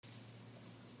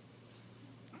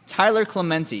Tyler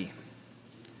Clementi,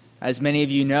 as many of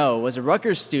you know, was a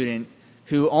Rutgers student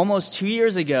who almost 2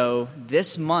 years ago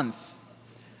this month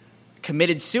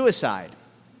committed suicide.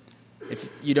 If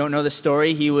you don't know the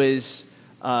story, he was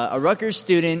a Rutgers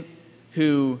student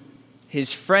who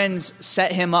his friends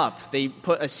set him up. They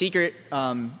put a secret,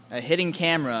 a hidden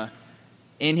camera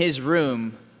in his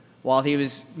room while he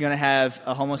was going to have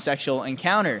a homosexual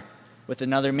encounter with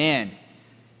another man.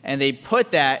 And they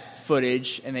put that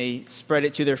footage and they spread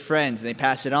it to their friends and they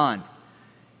passed it on.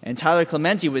 And Tyler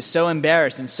Clementi was so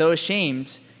embarrassed and so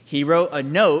ashamed, he wrote a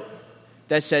note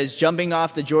that says, "Jumping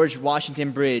off the George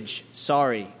Washington Bridge,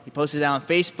 sorry." He posted it on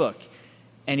Facebook,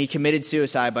 and he committed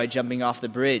suicide by jumping off the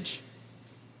bridge.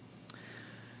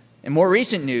 In more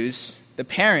recent news, the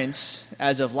parents,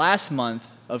 as of last month,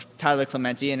 of Tyler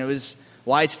Clementi, and it was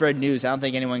widespread news, I don't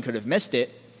think anyone could have missed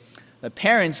it, the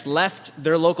parents left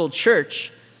their local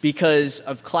church because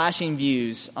of clashing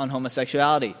views on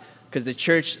homosexuality, because the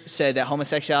church said that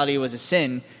homosexuality was a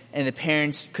sin, and the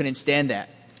parents couldn't stand that.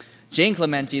 Jane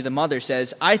Clementi, the mother,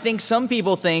 says, "I think some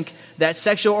people think that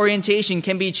sexual orientation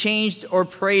can be changed or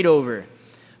prayed over,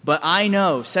 but I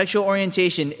know sexual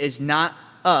orientation is not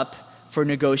up for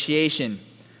negotiation.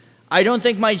 I don't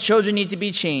think my children need to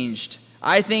be changed.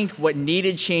 I think what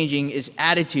needed changing is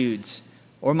attitudes,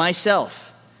 or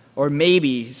myself, or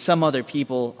maybe some other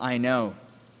people I know."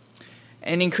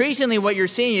 And increasingly what you're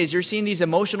seeing is you're seeing these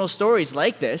emotional stories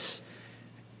like this,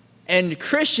 and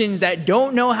Christians that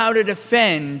don't know how to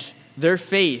defend their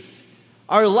faith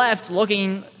are left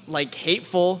looking like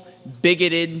hateful,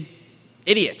 bigoted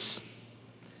idiots.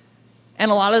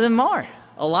 And a lot of them are.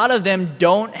 A lot of them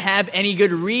don't have any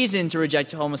good reason to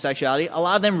reject homosexuality. A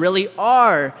lot of them really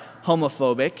are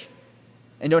homophobic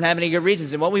and don't have any good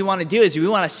reasons. And what we want to do is we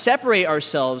want to separate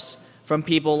ourselves from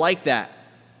people like that.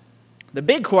 The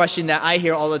big question that I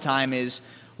hear all the time is,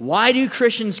 why do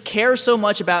Christians care so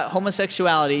much about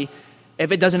homosexuality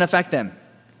if it doesn't affect them?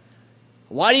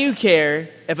 Why do you care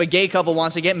if a gay couple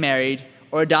wants to get married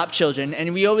or adopt children?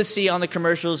 And we always see on the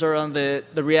commercials or on the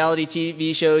reality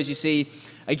TV shows, you see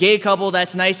a gay couple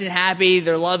that's nice and happy,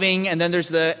 they're loving, and then there's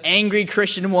the angry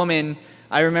Christian woman.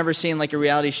 I remember seeing like a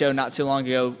reality show not too long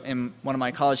ago in one of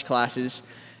my college classes,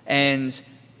 and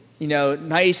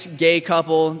nice gay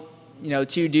couple,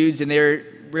 two dudes, and they're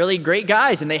really great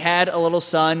guys, and they had a little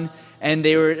son, and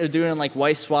they were doing like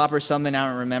wife swap or something. I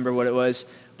don't remember what it was,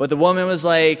 but the woman was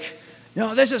like,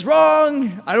 "No, this is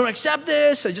wrong. I don't accept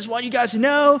this. I just want you guys to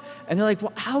know." And they're like,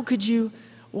 "Well, how could you?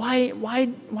 Why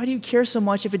do you care so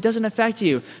much if it doesn't affect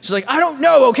you?" She's like, "I don't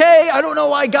know, okay? I don't know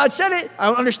why God said it. I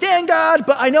don't understand God,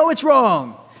 but I know it's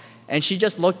wrong." And she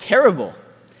just looked terrible.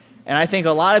 And I think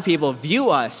a lot of people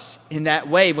view us in that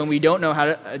way when we don't know how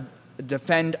to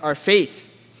defend our faith.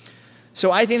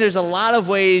 So I think there's a lot of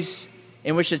ways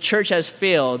in which the church has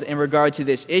failed in regard to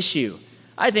this issue.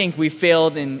 I think we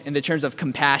failed in the terms of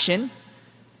compassion,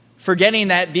 forgetting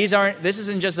that this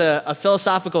isn't just a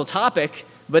philosophical topic,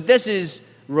 but this is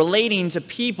relating to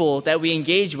people that we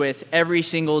engage with every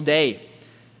single day.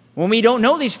 When we don't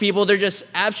know these people, they're just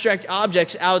abstract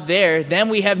objects out there, then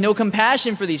we have no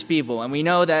compassion for these people. And we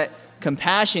know that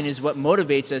compassion is what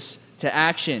motivates us to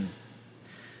action.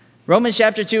 Romans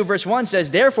chapter 2, verse 1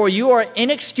 says, "Therefore you are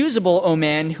inexcusable, O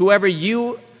man, whoever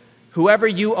you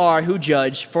are who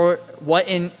judge, for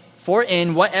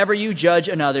in whatever you judge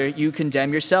another, you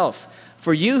condemn yourself.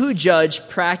 For you who judge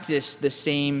practice the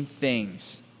same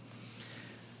things."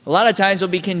 A lot of times we'll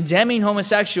be condemning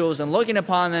homosexuals and looking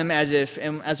upon them as if,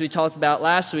 and as we talked about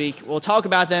last week, we'll talk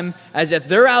about them as if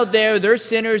they're out there, they're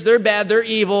sinners, they're bad, they're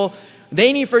evil,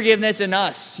 they need forgiveness, and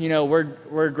us,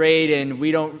 we're great, and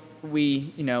we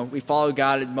followed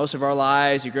God most of our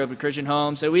lives. We grew up in a Christian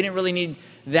home, so we didn't really need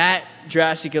that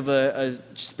drastic of a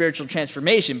spiritual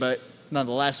transformation, but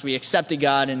nonetheless, we accepted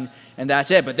God, and that's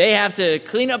it. But they have to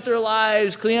clean up their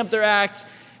lives, clean up their act,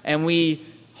 and we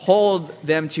hold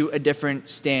them to a different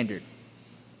standard.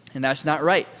 And that's not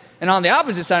right. And on the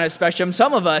opposite side of the spectrum,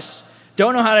 some of us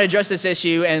don't know how to address this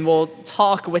issue, and we'll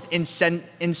talk with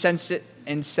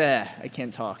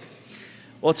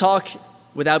We'll talk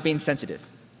without being sensitive.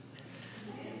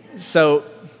 So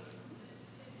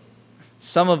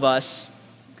some of us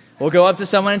will go up to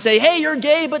someone and say, "Hey, you're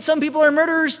gay, but some people are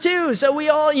murderers too. So we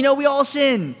all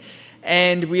sin."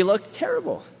 And we look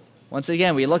terrible. Once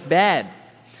again, we look bad.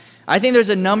 I think there's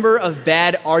a number of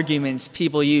bad arguments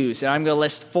people use, and I'm going to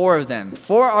list 4 of them.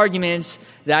 4 arguments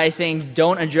that I think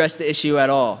don't address the issue at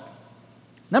all.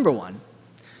 Number 1,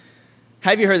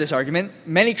 have you heard this argument?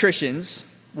 Many Christians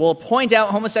will point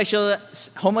out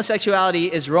homosexuality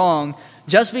is wrong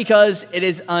just because it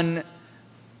is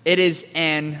it is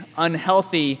an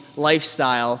unhealthy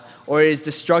lifestyle or it is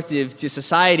destructive to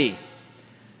society.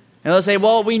 And they'll say,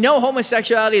 well, we know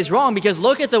homosexuality is wrong because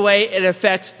look at the way it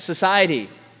affects society.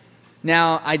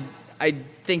 Now, I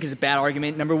think is a bad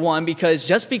argument, number one, because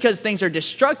just because things are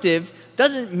destructive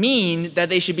doesn't mean that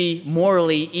they should be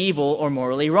morally evil or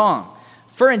morally wrong.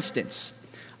 For instance,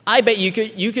 I bet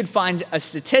you could find a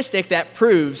statistic that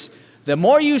proves the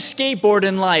more you skateboard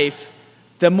in life,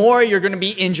 the more you're going to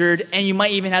be injured, and you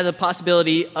might even have the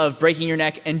possibility of breaking your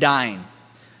neck and dying.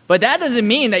 But that doesn't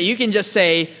mean that you can just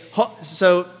say,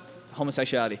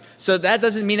 homosexuality. So that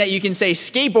doesn't mean that you can say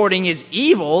skateboarding is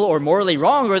evil or morally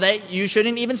wrong or that you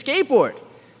shouldn't even skateboard.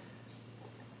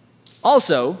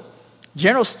 Also,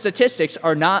 general statistics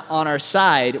are not on our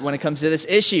side when it comes to this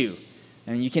issue.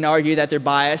 And you can argue that they're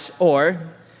biased or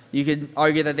you could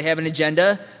argue that they have an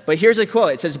agenda. But here's a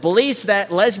quote. It says, beliefs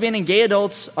that lesbian and gay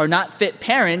adults are not fit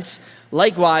parents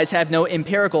likewise have no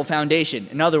empirical foundation.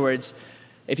 In other words,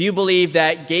 if you believe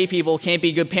that gay people can't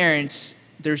be good parents,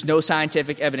 there's no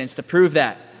scientific evidence to prove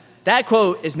that. That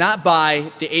quote is not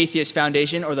by the Atheist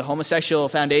Foundation or the Homosexual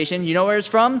Foundation. You know where it's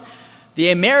from?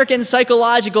 The American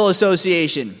Psychological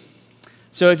Association.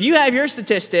 So if you have your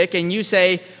statistic and you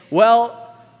say, well,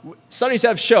 studies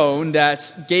have shown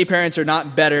that gay parents are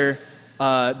not better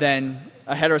than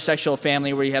a heterosexual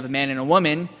family where you have a man and a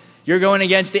woman, you're going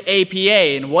against the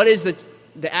APA. And what is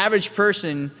the average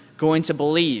person going to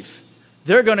believe?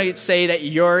 They're going to say that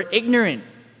you're ignorant,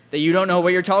 that you don't know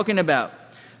what you're talking about.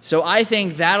 So I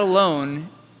think that alone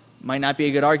might not be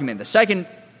a good argument. The second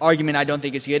argument I don't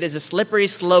think is good is a slippery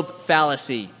slope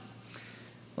fallacy.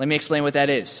 Let me explain what that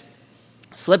is.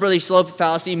 Slippery slope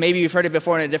fallacy, maybe you've heard it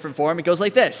before in a different form. It goes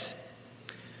like this.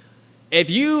 If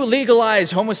you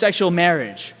legalize homosexual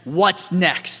marriage, what's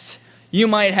next? You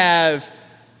might have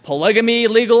polygamy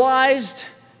legalized,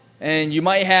 and you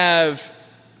might have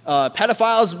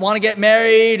pedophiles want to get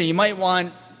married, and you might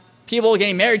want people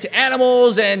getting married to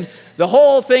animals, and the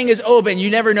whole thing is open. You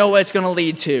never know what it's going to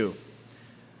lead to.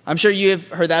 I'm sure you have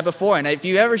heard that before, and if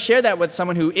you ever share that with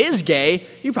someone who is gay,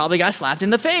 you probably got slapped in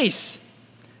the face.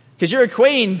 Because you're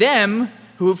equating them,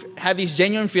 who have these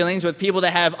genuine feelings, with people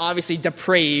that have obviously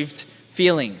depraved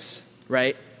feelings,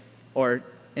 right? Or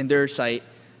in their sight,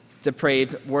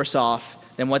 depraved, worse off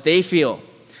than what they feel.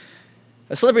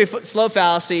 A slippery slope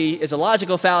fallacy is a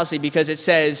logical fallacy because it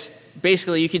says,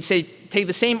 basically, you could say, take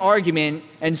the same argument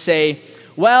and say,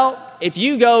 well, if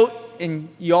you go and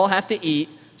you all have to eat,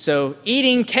 so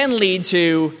eating can lead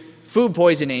to food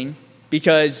poisoning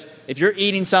because if you're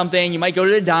eating something, you might go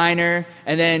to the diner,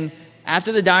 and then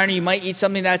after the diner, you might eat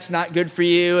something that's not good for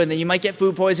you, and then you might get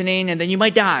food poisoning, and then you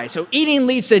might die. So eating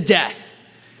leads to death,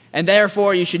 and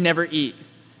therefore you should never eat.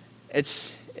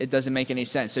 It doesn't make any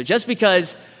sense. So just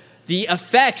because the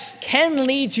effects can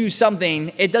lead to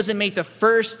something, it doesn't make the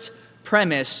first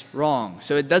premise wrong.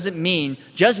 So it doesn't mean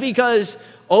just because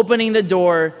opening the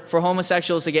door for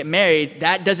homosexuals to get married,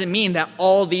 that doesn't mean that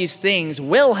all these things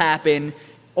will happen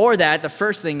or that the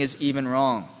first thing is even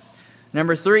wrong.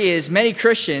 Number 3 is many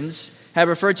Christians have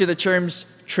referred to the terms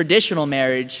traditional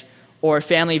marriage or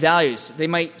family values. They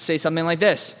might say something like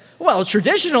this. Well,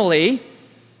 traditionally,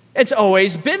 it's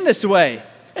always been this way.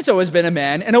 It's always been a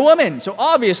man and a woman. So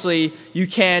obviously, you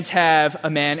can't have a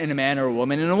man and a man or a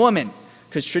woman and a woman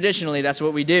because traditionally that's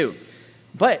what we do.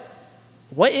 But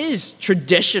what is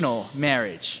traditional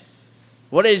marriage?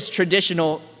 What does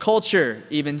traditional culture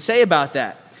even say about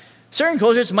that? Certain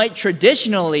cultures might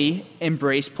traditionally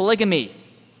embrace polygamy.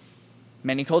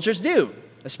 Many cultures do,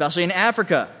 especially in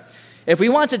Africa. If we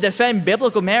want to defend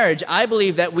biblical marriage, I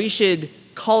believe that we should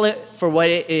call it for what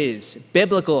it is,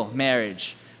 biblical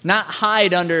marriage, not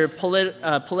hide under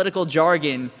political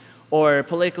jargon or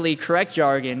politically correct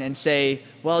jargon and say,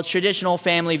 well, traditional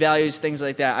family values, things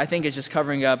like that. I think it's just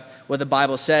covering up what the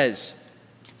Bible says.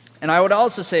 And I would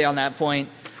also say on that point,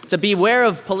 to beware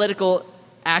of political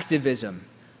activism,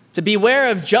 to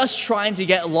beware of just trying to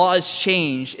get laws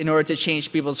changed in order to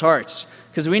change people's hearts,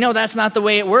 because we know that's not the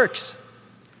way it works.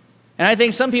 And I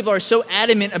think some people are so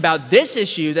adamant about this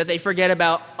issue that they forget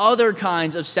about other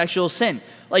kinds of sexual sin.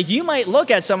 Like you might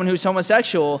look at someone who's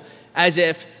homosexual as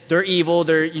if they're evil,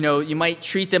 you might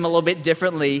treat them a little bit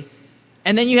differently.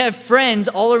 And then you have friends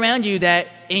all around you that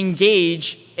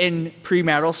engage in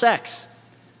premarital sex.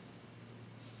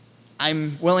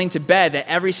 I'm willing to bet that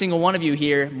every single one of you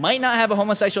here might not have a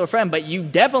homosexual friend, but you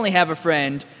definitely have a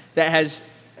friend that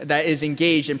is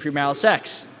engaged in premarital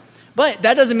sex. But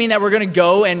that doesn't mean that we're going to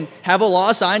go and have a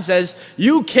law sign that says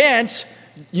you can't,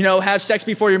 have sex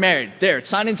before you're married. There, it's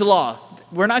signed into law.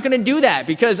 We're not going to do that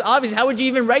because obviously, how would you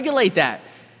even regulate that?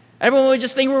 Everyone would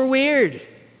just think we're weird.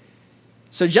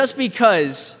 So just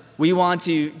because we want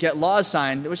to get laws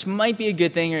signed, which might be a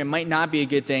good thing or it might not be a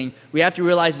good thing, we have to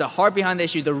realize the heart behind the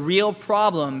issue, the real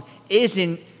problem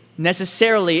isn't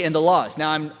necessarily in the laws.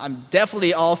 Now, I'm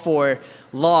definitely all for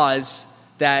laws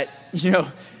that,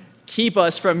 keep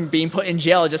us from being put in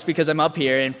jail just because I'm up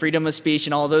here, and freedom of speech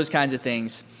and all those kinds of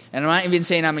things. And I'm not even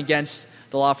saying I'm against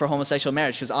the law for homosexual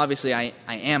marriage, because obviously I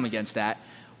am against that.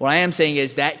 What I am saying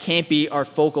is that can't be our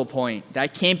focal point.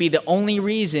 That can't be the only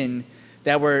reason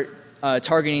that we're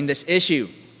targeting this issue.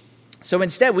 So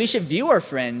instead, we should view our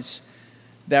friends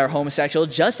that are homosexual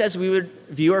just as we would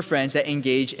view our friends that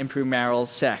engage in premarital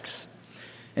sex.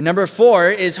 And number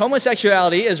 4 is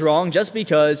homosexuality is wrong just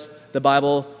because the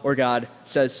Bible or God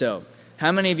says so.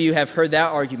 How many of you have heard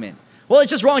that argument? Well,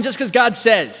 it's just wrong just because God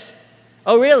says.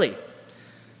 Oh, really?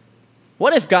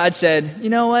 What if God said, you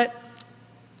know what?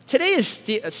 Today is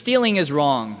stealing is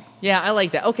wrong. Yeah, I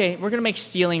like that. Okay, we're going to make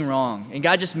stealing wrong. And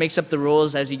God just makes up the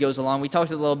rules as he goes along. We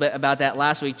talked a little bit about that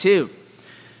last week too.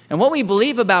 And what we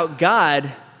believe about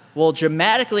God will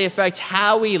dramatically affect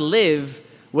how we live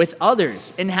with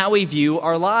others and how we view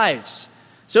our lives.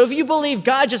 So if you believe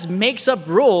God just makes up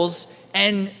rules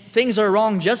and things are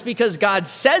wrong just because God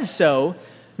says so,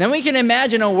 then we can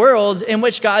imagine a world in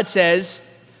which God says,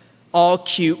 all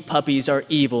cute puppies are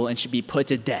evil and should be put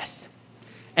to death.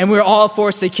 And we're all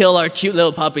forced to kill our cute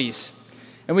little puppies.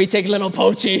 And we take little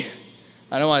Pochi.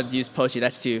 I don't want to use Pochi.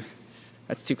 That's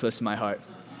too close to my heart.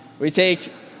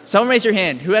 Someone raise your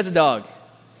hand. Who has a dog?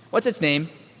 What's its name?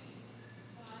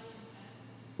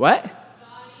 What?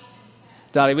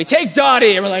 Dottie. We take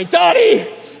Dottie and we're like, Dottie,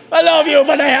 I love you,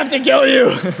 but I have to kill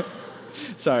you.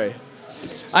 Sorry.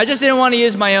 I just didn't want to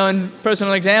use my own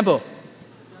personal example.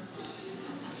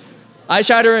 I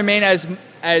try to remain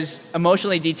as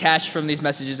emotionally detached from these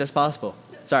messages as possible.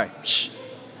 Sorry. Shh.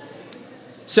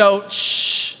 So,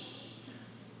 shh.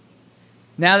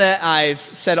 Now that I've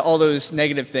said all those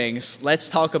negative things, let's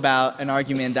talk about an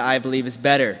argument that I believe is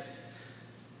better.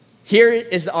 Here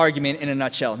is the argument in a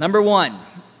nutshell. Number 1,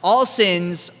 all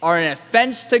sins are an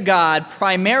offense to God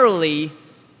primarily,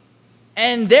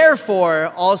 and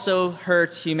therefore also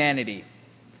hurt humanity.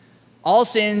 All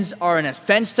sins are an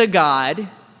offense to God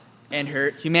and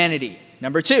hurt humanity.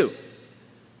 Number 2,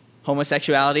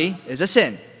 homosexuality is a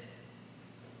sin.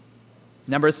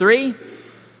 Number 3,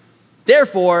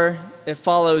 therefore, it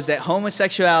follows that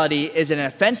homosexuality is an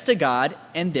offense to God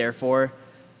and therefore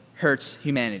hurts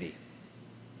humanity.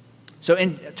 So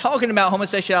in talking about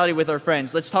homosexuality with our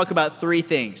friends, let's talk about 3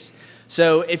 things.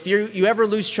 So if you ever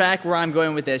lose track where I'm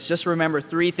going with this, just remember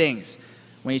 3 things.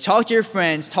 When you talk to your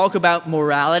friends, talk about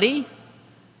morality,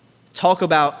 talk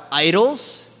about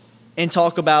idols, and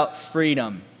talk about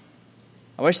freedom.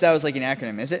 I wish that was like an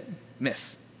acronym. Is it?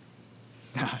 MIF.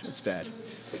 No, it's bad.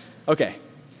 Okay.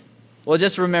 Well,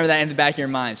 just remember that in the back of your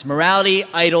minds. Morality,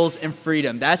 idols, and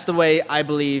freedom. That's the way I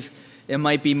believe it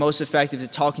might be most effective to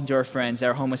talking to our friends that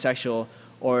are homosexual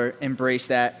or embrace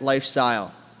that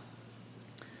lifestyle.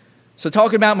 So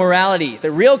talking about morality,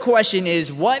 the real question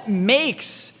is, what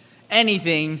makes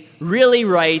anything really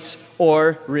right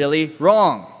or really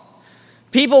wrong?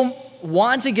 People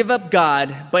want to give up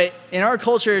God, but in our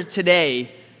culture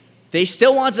today, they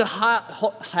still want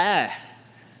to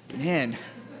man.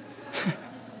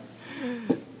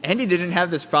 Andy didn't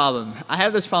have this problem. I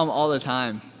have this problem all the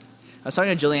time. I was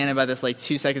talking to Julianne about this like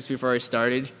 2 seconds before I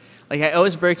started. Like I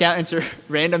always break out into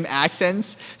random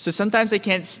accents, so sometimes I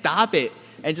can't stop it.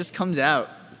 It just comes out.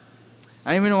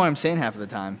 I don't even know what I'm saying half of the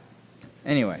time.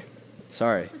 Anyway,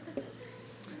 sorry.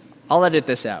 I'll edit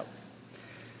this out.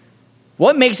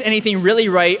 What makes anything really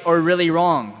right or really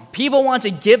wrong? People want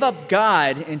to give up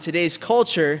God in today's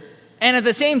culture, and at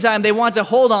the same time, they want to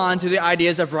hold on to the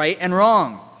ideas of right and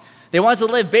wrong. They want to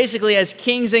live basically as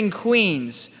kings and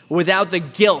queens without the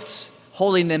guilt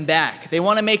holding them back. They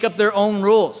want to make up their own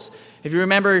rules. If you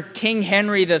remember King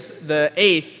Henry the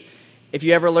Eighth, if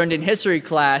you ever learned in history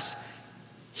class,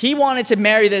 he wanted to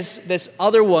marry this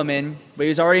other woman, but he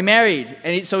was already married,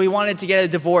 and so he wanted to get a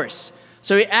divorce.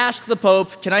 So he asked the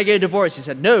Pope, "Can I get a divorce?" He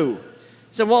said, "No." He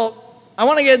said, "Well, I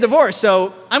want to get a divorce,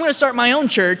 so I'm going to start my own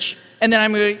church, and then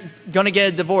I'm going to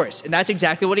get a divorce." And that's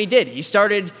exactly what he did. He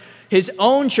started his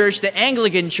own church, the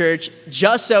Anglican Church,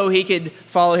 just so he could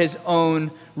follow his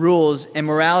own rules and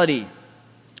morality.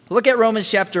 Look at Romans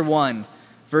chapter 1,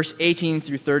 verse 18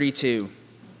 through 32.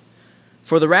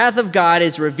 "For the wrath of God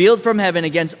is revealed from heaven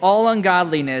against all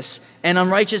ungodliness and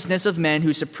unrighteousness of men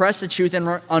who suppress the truth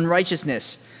and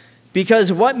unrighteousness.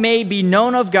 Because what may be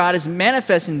known of God is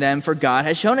manifest in them, for God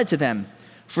has shown it to them.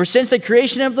 For since the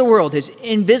creation of the world, his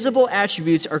invisible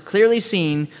attributes are clearly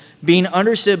seen, being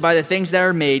understood by the things that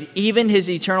are made, even his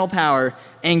eternal power,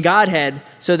 and Godhead,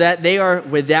 so that they are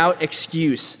without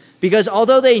excuse. Because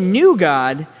although they knew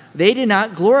God, they did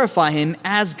not glorify him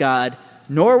as God,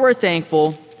 nor were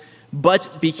thankful,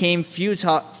 but became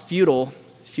futile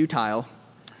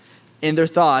in their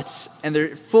thoughts, and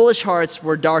their foolish hearts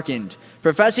were darkened.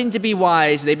 Professing to be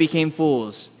wise, they became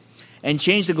fools, and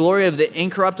changed the glory of the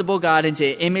incorruptible God into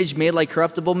an image made like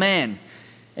corruptible man,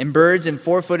 and birds and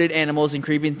four-footed animals and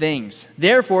creeping things.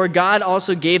 Therefore God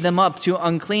also gave them up to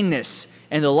uncleanness,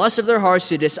 and the lust of their hearts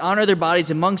to dishonor their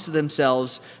bodies amongst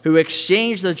themselves, who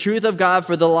exchanged the truth of God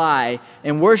for the lie,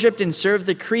 and worshipped and served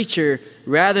the creature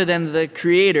rather than the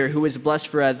Creator, who is blessed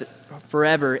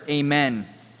forever. Amen.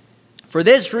 For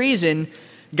this reason,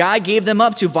 God gave them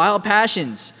up to vile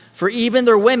passions, for even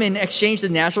their women exchanged the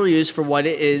natural use for what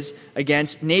it is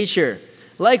against nature.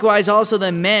 Likewise also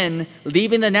the men,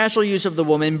 leaving the natural use of the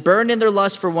woman, burned in their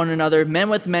lust for one another, men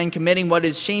with men, committing what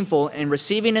is shameful, and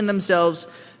receiving in themselves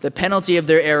the penalty of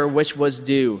their error which was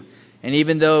due. And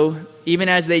even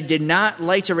as they did not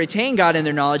like to retain God in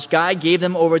their knowledge, God gave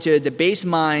them over to a debased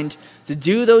mind to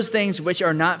do those things which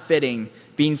are not fitting,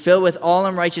 being filled with all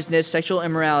unrighteousness, sexual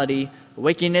immorality,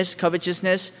 wickedness,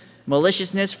 covetousness,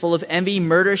 maliciousness, full of envy,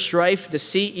 murder, strife,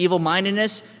 deceit,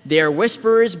 evil-mindedness. They are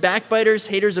whisperers, backbiters,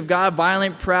 haters of God,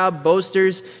 violent, proud,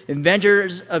 boasters,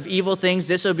 inventors of evil things,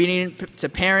 disobedient to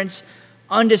parents,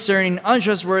 undiscerning,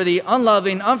 untrustworthy,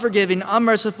 unloving, unforgiving,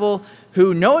 unmerciful,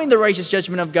 who, knowing the righteous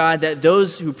judgment of God, that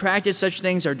those who practice such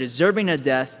things are deserving of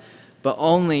death, but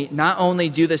not only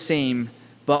do the same,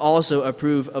 but also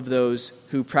approve of those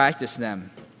who practice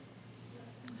them.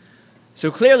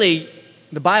 So clearly,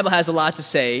 the Bible has a lot to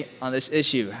say on this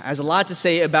issue, has a lot to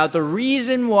say about the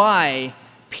reason why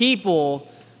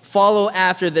people follow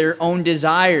after their own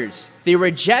desires. They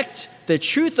reject the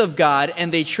truth of God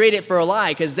and they trade it for a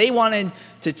lie because they wanted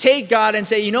to take God and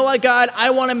say, you know what, God,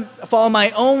 I want to follow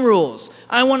my own rules.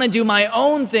 I want to do my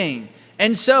own thing.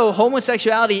 And so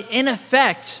homosexuality, in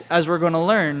effect, as we're going to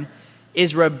learn,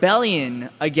 is rebellion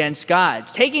against God.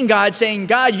 Taking God, saying,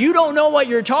 God, you don't know what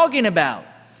you're talking about.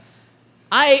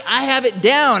 I have it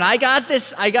down. I got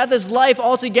this life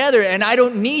all together, and I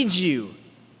don't need you.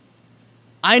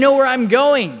 I know where I'm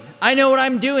going. I know what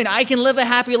I'm doing. I can live a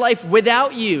happy life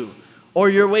without you or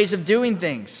your ways of doing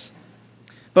things.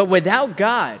 But without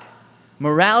God,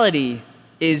 morality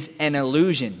is an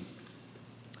illusion.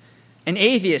 An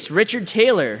atheist, Richard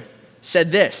Taylor,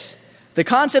 said this: the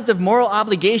concept of moral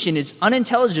obligation is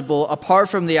unintelligible apart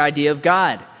from the idea of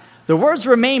God. The words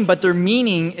remain, but their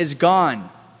meaning is gone.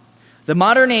 The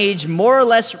modern age, more or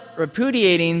less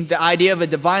repudiating the idea of a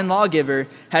divine lawgiver,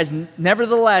 has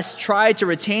nevertheless tried to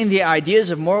retain the ideas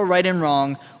of moral right and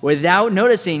wrong without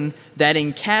noticing that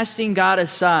in casting God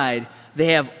aside,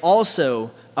 they have also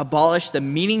abolished the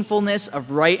meaningfulness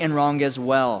of right and wrong as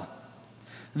well.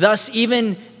 Thus,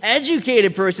 even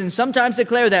educated persons sometimes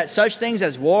declare that such things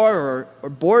as war or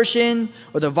abortion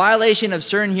or the violation of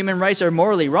certain human rights are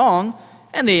morally wrong,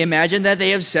 and they imagine that they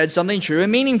have said something true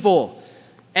and meaningful.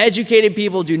 Educated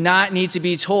people do not need to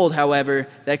be told, however,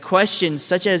 that questions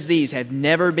such as these have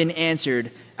never been answered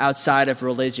outside of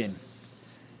religion.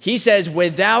 He says,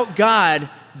 without God,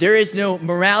 there is no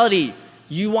morality.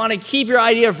 You want to keep your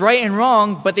idea of right and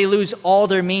wrong, but they lose all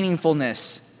their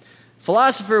meaningfulness.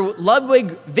 Philosopher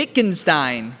Ludwig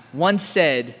Wittgenstein once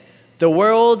said, the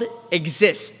world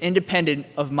exists independent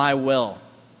of my will.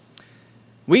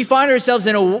 We find ourselves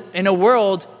in a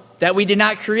world that we did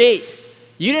not create.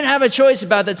 You didn't have a choice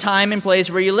about the time and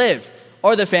place where you live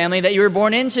or the family that you were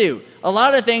born into. A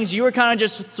lot of things you were kind of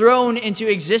just thrown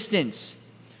into existence.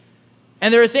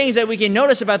 And there are things that we can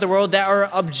notice about the world that are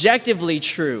objectively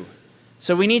true.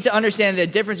 So we need to understand the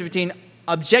difference between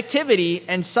objectivity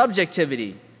and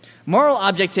subjectivity. Moral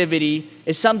objectivity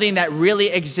is something that really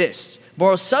exists.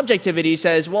 Moral subjectivity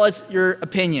says, well, it's your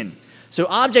opinion. So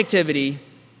objectivity,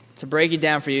 to break it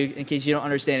down for you in case you don't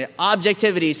understand it,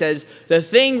 objectivity says the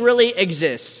thing really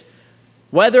exists.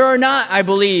 Whether or not I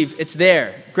believe it's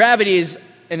there. Gravity is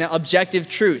an objective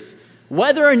truth.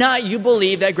 Whether or not you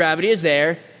believe that gravity is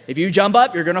there, if you jump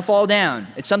up, you're going to fall down.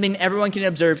 It's something everyone can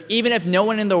observe, even if no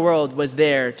one in the world was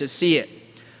there to see it.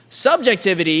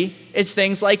 Subjectivity is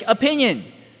things like opinion.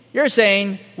 You're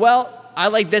saying, well, I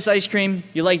like this ice cream,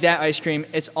 you like that ice cream.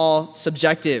 It's all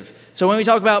subjective. So when we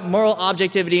talk about moral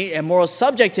objectivity and moral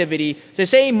subjectivity, to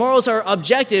say morals are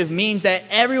objective means that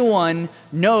everyone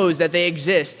knows that they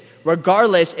exist,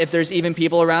 regardless if there's even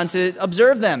people around to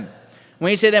observe them.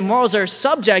 When you say that morals are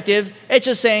subjective, it's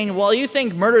just saying, well, you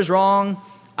think murder's wrong,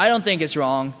 I don't think it's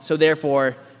wrong, so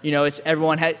therefore, it's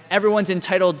everyone's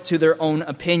entitled to their own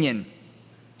opinion.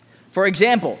 For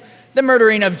example, the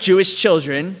murdering of Jewish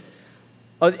children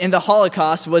in the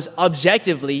Holocaust was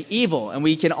objectively evil, and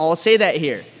we can all say that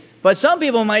here. But some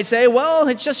people might say, well,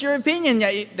 it's just your opinion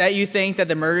that you think that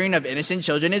the murdering of innocent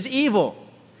children is evil.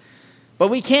 But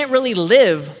we can't really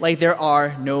live like there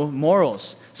are no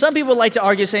morals. Some people like to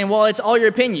argue saying, well, it's all your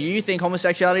opinion. You think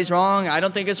homosexuality is wrong, I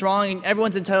don't think it's wrong, and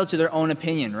everyone's entitled to their own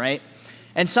opinion, right?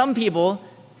 And some people,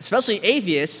 especially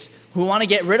atheists, who want to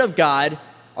get rid of God,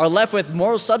 are left with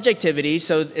moral subjectivity,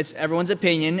 so it's everyone's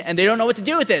opinion, and they don't know what to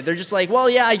do with it. They're just like, well,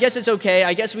 yeah, I guess it's okay.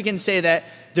 I guess we can say that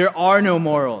there are no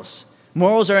morals.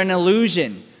 Morals are an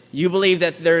illusion. You believe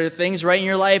that there are things right in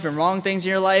your life and wrong things in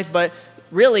your life, but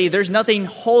really, there's nothing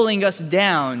holding us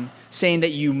down saying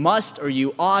that you must or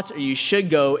you ought or you should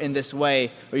go in this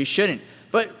way or you shouldn't.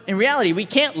 But in reality, we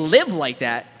can't live like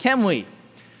that, can we?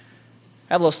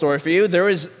 I have a little story for you. There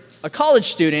was a college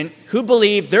student who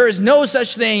believed there is no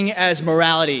such thing as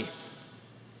morality.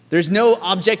 There's no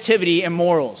objectivity in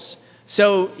morals.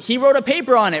 So he wrote a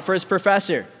paper on it for his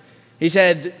professor. He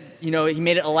said, he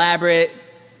made it elaborate.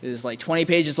 It was like 20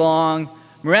 pages long.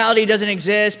 Morality doesn't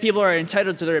exist. People are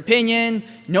entitled to their opinion.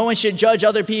 No one should judge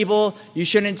other people. You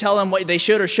shouldn't tell them what they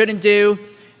should or shouldn't do.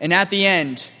 And at the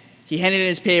end, he handed in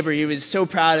his paper. He was so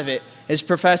proud of it. His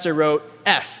professor wrote,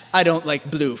 F, I don't like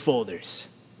blue folders.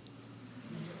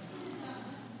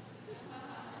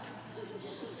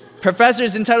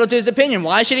 Professor's entitled to his opinion.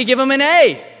 Why should he give him an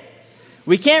A?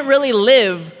 We can't really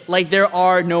live like there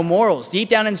are no morals. Deep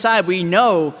down inside, we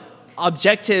know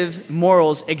objective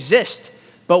morals exist.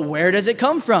 But where does it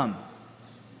come from?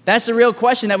 That's the real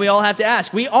question that we all have to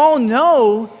ask. We all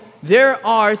know there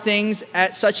are things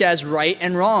such as right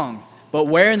and wrong. But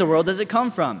where in the world does it come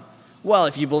from? Well,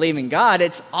 if you believe in God,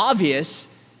 it's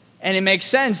obvious, and it makes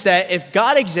sense that if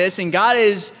God exists and God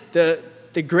is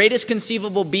the greatest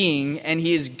conceivable being and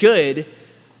he is good,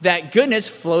 that goodness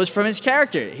flows from his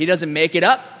character. He doesn't make it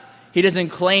up. He doesn't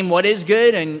claim what is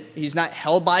good, and he's not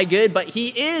held by good, but he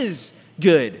is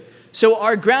good. So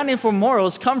our grounding for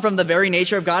morals come from the very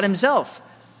nature of God himself.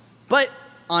 But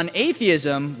on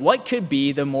atheism, what could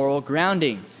be the moral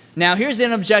grounding? Now, here's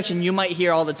an objection you might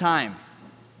hear all the time.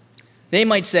 They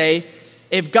might say,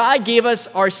 if God gave us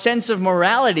our sense of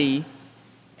morality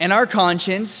and our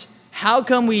conscience, how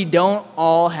come we don't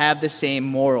all have the same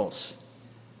morals?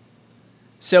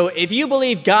 So if you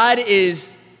believe God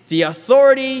is the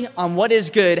authority on what is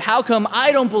good, how come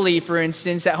I don't believe, for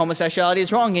instance, that homosexuality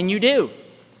is wrong and you do?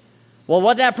 Well,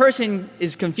 what that person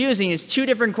is confusing is two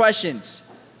different questions.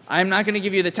 I'm not going to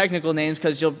give you the technical names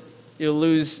because you'll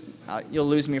lose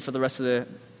me for the rest of the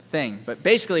thing. But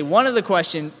basically, one of the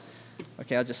questions,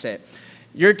 okay, I'll just say it.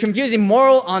 You're confusing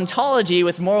moral ontology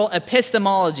with moral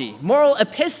epistemology. Moral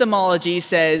epistemology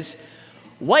says,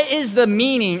 what is the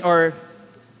meaning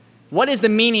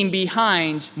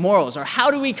behind morals? Or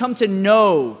how do we come to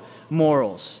know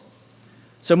morals?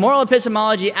 So moral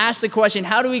epistemology asks the question,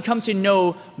 how do we come to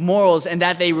know morals and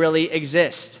that they really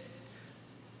exist?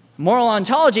 Moral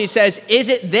ontology says, is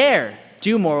it there?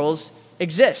 Do morals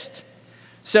exist?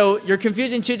 So you're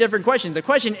confusing two different questions. The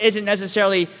question isn't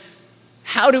necessarily,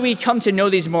 how do we come to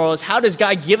know these morals? How does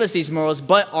God give us these morals?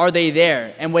 But are they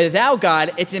there? And without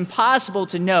God, it's impossible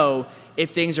to know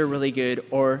if things are really good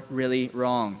or really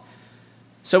wrong.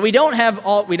 So we don't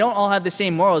all have the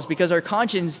same morals because our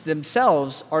conscience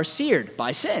themselves are seared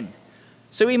by sin.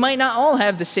 So we might not all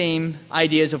have the same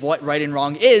ideas of what right and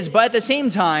wrong is, but at the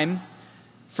same time,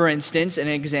 for instance, an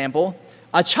example,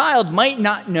 a child might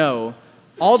not know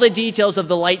all the details of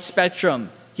the light spectrum.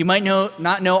 He might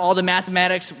not know all the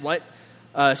mathematics, what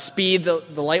speed the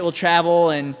light will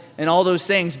travel and all those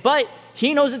things, but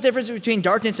he knows the difference between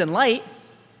darkness and light.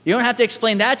 You don't have to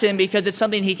explain that to him because it's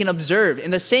something he can observe.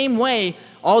 In the same way,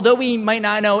 although we might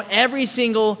not know every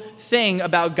single thing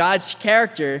about God's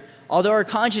character, although our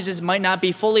consciences might not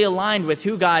be fully aligned with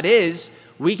who God is,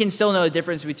 we can still know the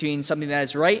difference between something that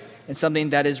is right and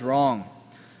something that is wrong.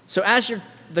 So ask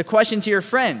the question to your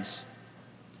friends.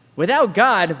 Without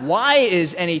God, why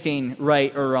is anything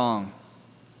right or wrong?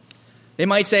 They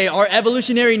might say, our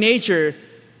evolutionary nature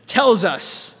tells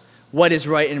us what is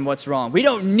right and what's wrong. We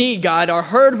don't need God. Our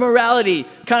herd morality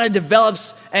kind of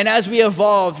develops, and as we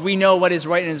evolve, we know what is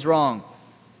right and is wrong.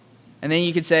 And then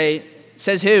you could say,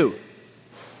 says who?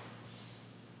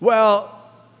 Well,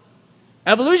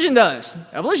 evolution does.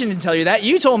 Evolution didn't tell you that.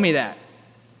 You told me that.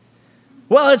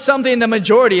 Well, it's something the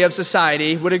majority of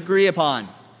society would agree upon.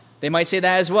 They might say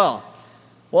that as well.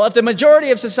 Well, if the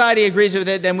majority of society agrees with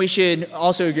it, then we should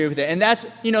also agree with it. And that's,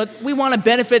 we want to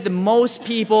benefit the most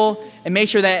people and make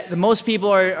sure that the most people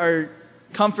are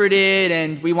comforted,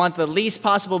 and we want the least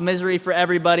possible misery for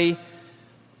everybody.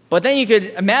 But then you could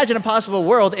imagine a possible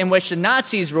world in which the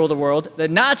Nazis rule the world, the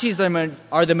Nazis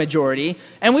are the majority,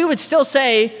 and we would still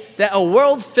say that a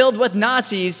world filled with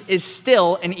Nazis is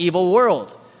still an evil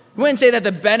world. We wouldn't say that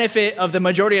the benefit of the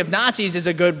majority of Nazis is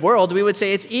a good world. We would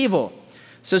say it's evil.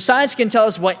 So science can tell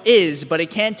us what is, but it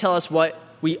can't tell us what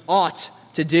we ought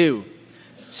to do.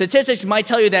 Statistics might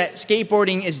tell you that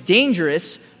skateboarding is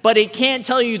dangerous, but it can't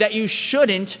tell you that you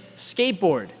shouldn't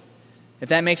skateboard, if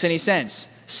that makes any sense.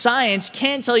 Science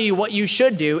can't tell you what you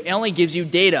should do. It only gives you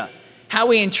data. How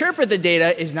we interpret the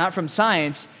data is not from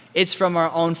science. It's from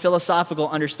our own philosophical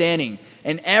understanding.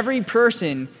 And every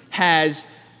person has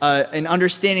an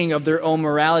understanding of their own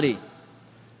morality.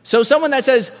 So someone that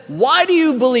says, why do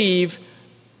you believe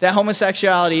that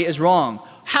homosexuality is wrong?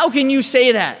 How can you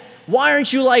say that? Why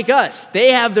aren't you like us?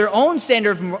 They have their own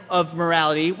standard of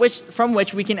morality, from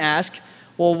which we can ask,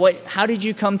 well, how did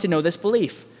you come to know this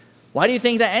belief? Why do you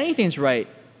think that anything's right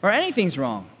or anything's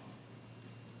wrong?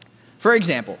 For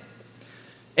example,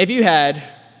 if you had,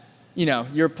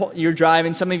 you're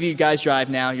driving, some of you guys drive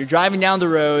now, you're driving down the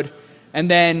road, and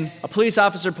then a police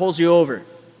officer pulls you over.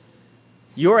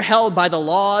 You're held by the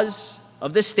laws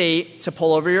of the state to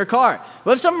pull over your car.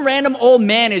 But if some random old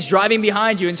man is driving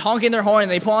behind you and is honking their horn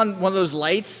and they pull on one of those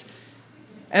lights,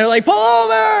 and they're like, pull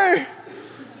over!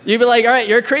 You'd be like, all right,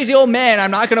 you're a crazy old man,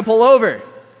 I'm not going to pull over.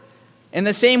 In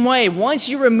the same way, once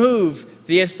you remove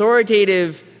the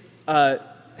authoritative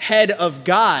head of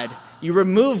God, you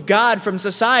remove God from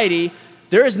society,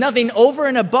 there is nothing over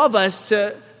and above us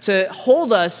to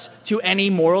hold us to any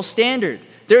moral standard.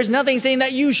 There's nothing saying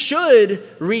that you should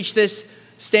reach this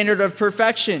standard of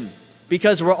perfection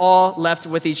because we're all left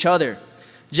with each other.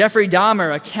 Jeffrey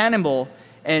Dahmer, a cannibal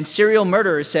and serial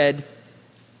murderer, said,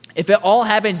 if it all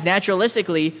happens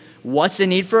naturalistically, what's the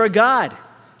need for a God?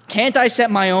 Can't I set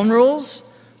my own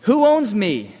rules? Who owns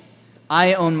me?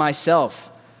 I own myself.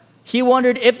 He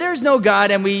wondered, if there's no God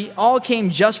and we all came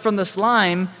just from the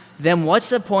slime, then what's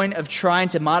the point of trying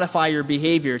to modify your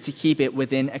behavior to keep it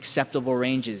within acceptable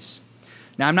ranges?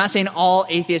 Now, I'm not saying all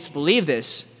atheists believe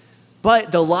this,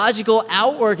 but the logical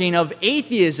outworking of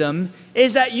atheism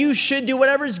is that you should do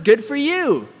whatever is good for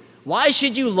you. Why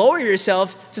should you lower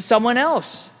yourself to someone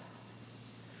else?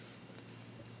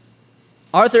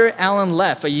 Arthur Allen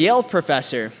Leff, a Yale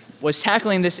professor, was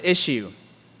tackling this issue.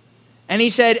 And he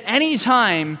said, any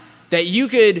time that you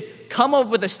could come up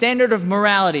with a standard of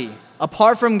morality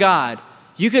apart from God,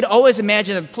 you could always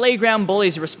imagine a playground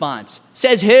bully's response.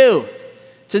 Says who?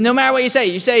 So no matter what you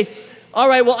say, all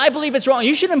right, well, I believe it's wrong.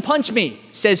 You shouldn't punch me.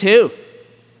 Says who?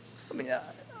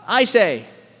 I say,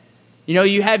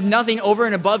 you have nothing over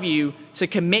and above you to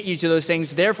commit you to those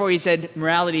things. Therefore, he said,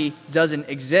 morality doesn't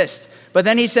exist. But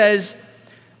then he says,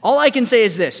 all I can say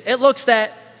is this. It looks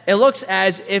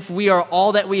as if we are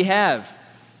all that we have.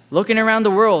 Looking around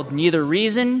the world, neither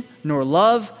reason, nor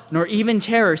love, nor even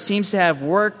terror seems to have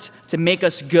worked to make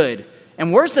us good.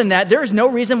 And worse than that, there is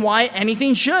no reason why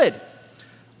anything should.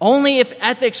 Only if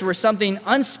ethics were something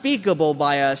unspeakable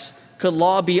by us could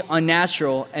law be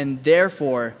unnatural and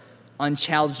therefore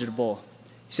unchallengeable.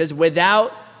 He says,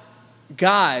 without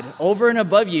God over and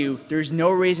above you, there's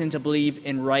no reason to believe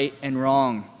in right and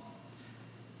wrong.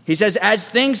 He says, as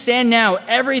things stand now,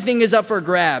 everything is up for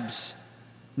grabs.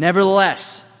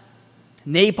 Nevertheless,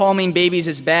 napalming babies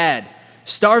is bad.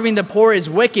 Starving the poor is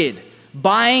wicked.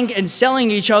 Buying and selling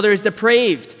each other is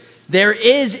depraved. There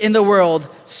is in the world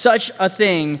such a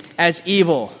thing as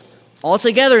evil.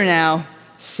 Altogether now,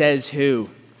 says who?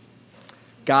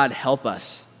 God help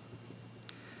us.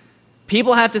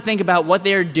 People have to think about what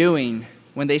they're doing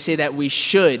when they say that we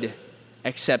should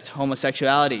accept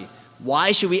homosexuality.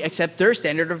 Why should we accept their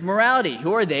standard of morality?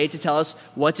 Who are they to tell us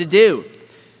what to do?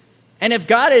 And if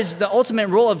God is the ultimate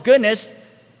rule of goodness,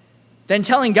 then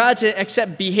telling God to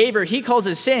accept behavior he calls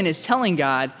a sin is telling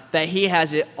God that he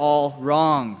has it all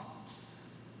wrong.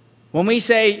 When we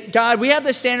say, God, we have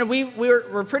this standard,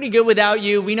 we're pretty good without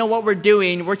you, we know what we're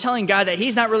doing, we're telling God that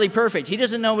he's not really perfect. He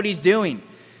doesn't know what he's doing.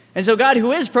 And so God,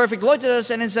 who is perfect, looked at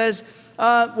us and says,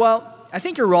 well, I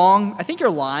think you're wrong. I think you're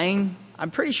lying. I'm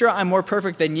pretty sure I'm more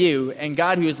perfect than you. And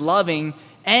God, who is loving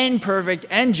and perfect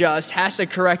and just, has to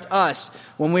correct us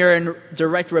when we are in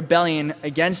direct rebellion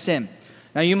against him.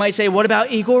 Now you might say, what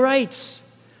about equal rights?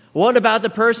 What about the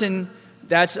person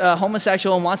that's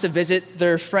homosexual and wants to visit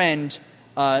their friend,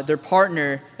 their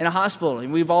partner in a hospital?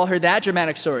 And we've all heard that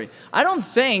dramatic story. I don't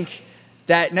think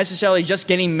that necessarily just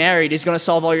getting married is going to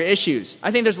solve all your issues. I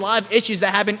think there's a lot of issues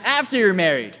that happen after you're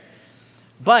married.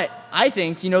 But I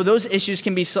think, those issues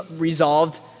can be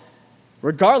resolved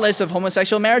regardless of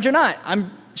homosexual marriage or not.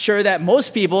 I'm sure that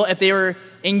most people, if they were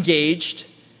engaged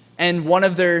and one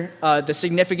of their, the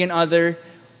significant other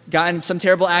got in some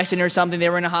terrible accident or something, they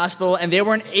were in a hospital, and they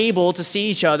weren't able to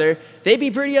see each other, they'd be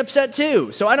pretty upset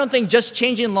too. So I don't think just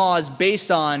changing laws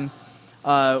based on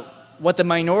what the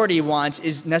minority wants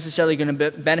is necessarily going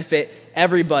to benefit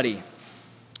everybody.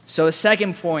 So the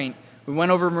second point, we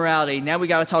went over morality. Now we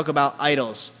got to talk about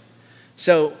idols.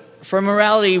 So for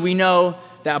morality, we know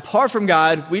that apart from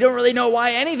God, we don't really know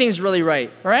why anything's really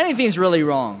right or anything's really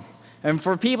wrong. And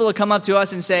for people to come up to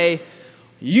us and say,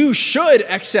 you should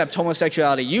accept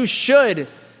homosexuality, you should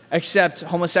accept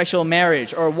homosexual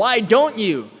marriage, or why don't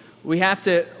you? We have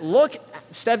to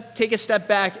take a step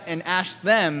back and ask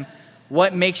them,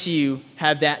 what makes you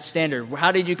have that standard?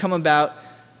 How did you come about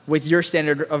with your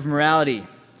standard of morality?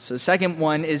 So the second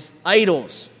one is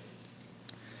idols.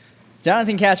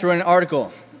 Jonathan Katz wrote an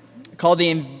article called The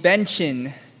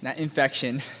Invention, not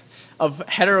Infection, of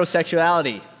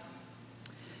Heterosexuality.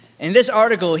 In this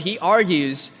article, he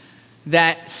argues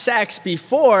that sex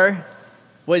before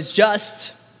was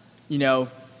just, I'm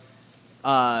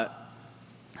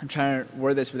trying to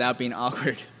word this without being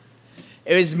awkward.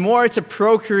 It was more to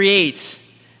procreate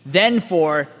than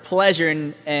for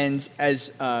pleasure and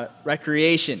as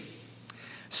recreation.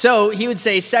 So he would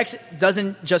say sex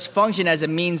doesn't just function as a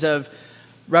means of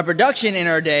reproduction in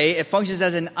our day, it functions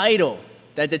as an idol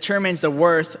that determines the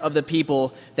worth of the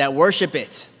people that worship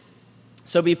it.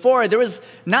 So before, there was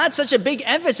not such a big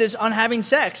emphasis on having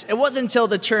sex. It wasn't until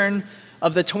the turn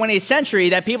of the 20th century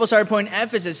that people started putting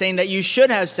emphasis saying that you should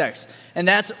have sex. And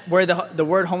that's where the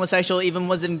word homosexual even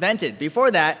was invented.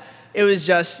 Before that, it was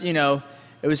just, it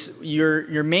was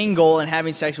your main goal in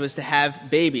having sex was to have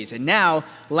babies. And now,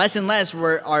 less and less,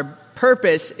 where our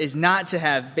purpose is not to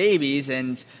have babies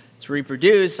and to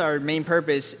reproduce. Our main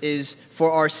purpose is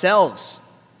for ourselves.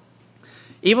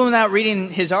 Even without reading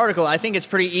his article, I think it's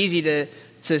pretty easy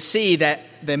to see that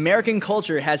the American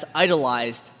culture has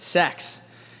idolized sex.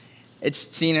 It's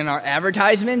seen in our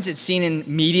advertisements, it's seen in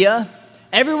media.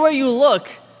 Everywhere you look,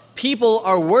 people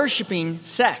are worshiping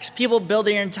sex. People build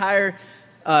their entire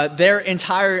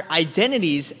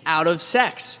identities out of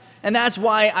sex. And that's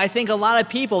why I think a lot of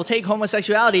people take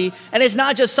homosexuality, and it's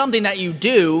not just something that you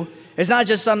do. It's not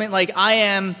just something like, I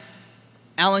am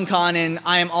Alan Kahn and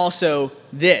I am also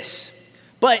this.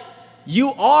 But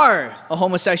you are a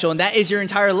homosexual, and that is your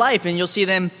entire life. And you'll see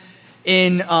them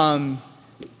in,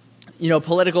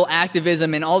 political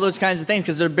activism and all those kinds of things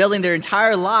because they're building their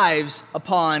entire lives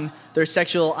upon their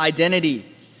sexual identity.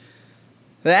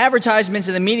 The advertisements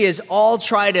and the media all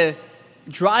try to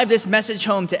drive this message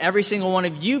home to every single one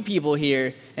of you people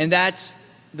here, and that's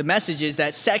the message is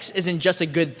that sex isn't just a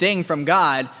good thing from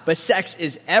God, but sex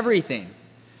is everything.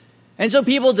 And so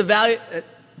people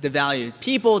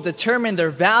people determine their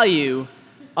value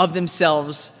of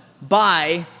themselves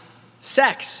by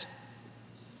sex.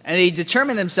 And they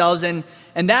determine themselves, and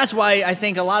that's why I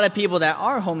think a lot of people that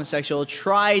are homosexual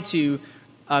try to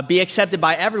be accepted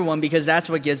by everyone because that's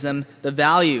what gives them the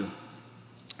value.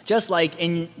 Just like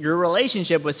in your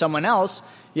relationship with someone else,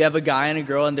 you have a guy and a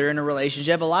girl and they're in a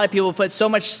relationship. A lot of people put so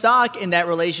much stock in that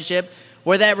relationship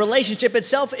where that relationship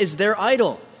itself is their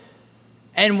idol.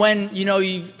 And when,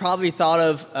 you've probably thought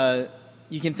of,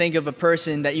 you can think of a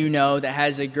person that that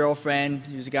has a girlfriend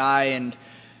who's a guy and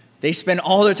they spend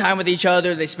all their time with each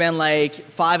other. They spend like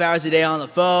 5 hours a day on the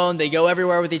phone. They go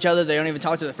everywhere with each other. They don't even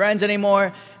talk to their friends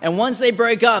anymore. And once they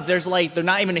break up, they're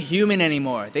not even a human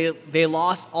anymore. They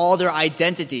lost all their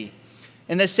identity.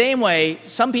 In the same way,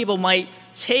 some people might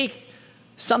take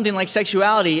something like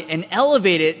sexuality and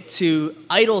elevate it to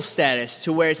idol status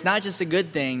to where it's not just a good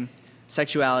thing,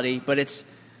 sexuality, but it's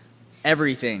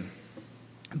everything.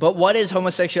 But what is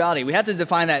homosexuality? We have to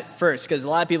define that first because a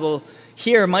lot of people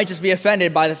here might just be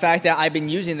offended by the fact that I've been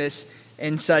using this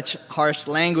in such harsh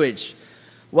language.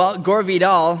 Well, Gore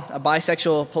Vidal, a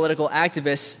bisexual political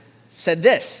activist, said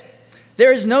this: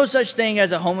 "There is no such thing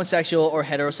as a homosexual or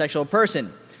heterosexual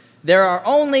person. There are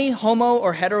only homo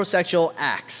or heterosexual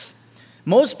acts.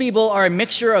 Most people are a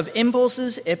mixture of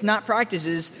impulses, if not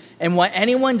practices, and what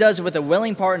anyone does with a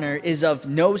willing partner is of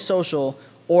no social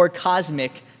or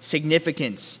cosmic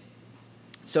significance."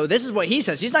 So this is what he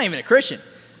says. He's not even a Christian.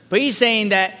 But he's saying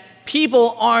that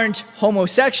people aren't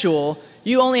homosexual.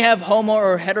 You only have homo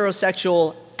or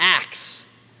heterosexual acts.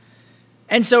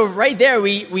 And so right there,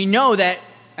 we know that,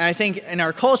 and I think in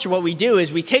our culture, what we do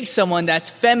is we take someone that's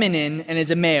feminine and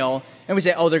is a male, and we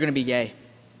say, oh, they're going to be gay.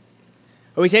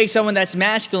 Or we take someone that's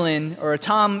masculine or a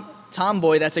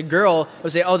tomboy that's a girl, and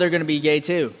we say, oh, they're going to be gay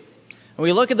too. And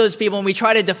we look at those people and we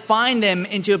try to define them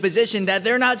into a position that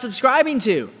they're not subscribing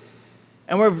to.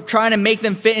 And we're trying to make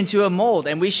them fit into a mold.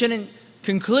 And we shouldn't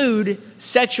conclude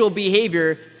sexual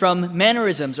behavior from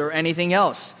mannerisms or anything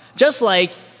else. Just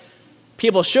like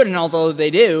people shouldn't, although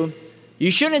they do, you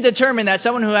shouldn't determine that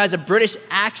someone who has a British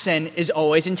accent is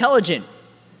always intelligent.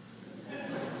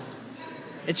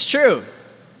 It's true.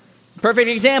 Perfect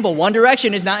example, One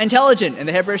Direction is not intelligent, and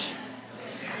they have British...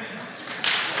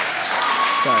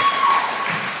 Sorry.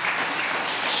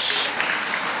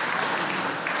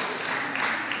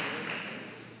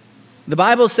 The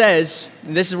Bible says,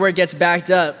 and this is where it gets backed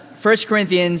up, 1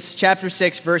 Corinthians chapter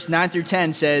 6, verse 9 through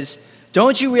 10 says,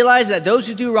 "Don't you realize that those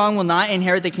who do wrong will not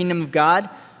inherit the kingdom of God?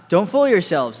 Don't fool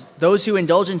yourselves. Those who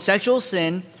indulge in sexual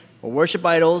sin, or worship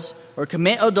idols, or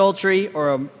commit adultery,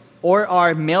 or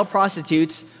are male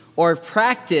prostitutes, or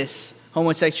practice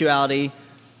homosexuality,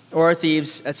 or are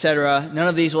thieves, etc., none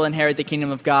of these will inherit the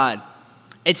kingdom of God."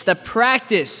 It's the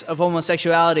practice of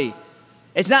homosexuality.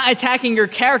 It's not attacking your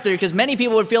character, because many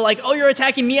people would feel like, oh, you're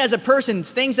attacking me as a person. It's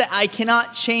things that I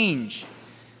cannot change.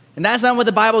 And that's not what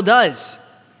the Bible does.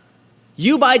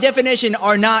 You, by definition,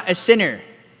 are not a sinner.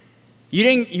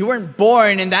 You weren't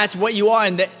born and that's what you are,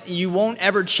 and that you won't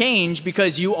ever change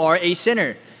because you are a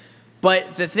sinner.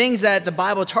 But the things that the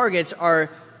Bible targets are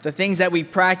the things that we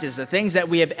practice, the things that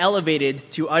we have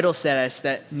elevated to idol status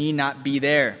that need not be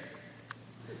there.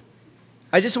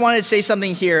 I just wanted to say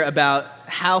something here about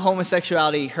how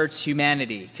homosexuality hurts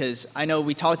humanity, because I know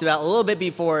we talked about a little bit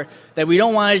before that we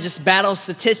don't want to just battle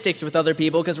statistics with other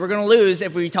people, because we're going to lose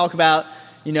if we talk about,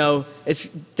 it's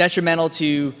detrimental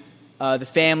to the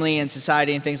family and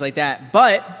society and things like that.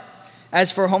 But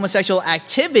as for homosexual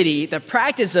activity, the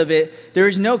practice of it, there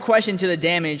is no question to the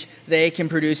damage that it can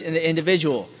produce in the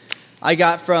individual. I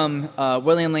got from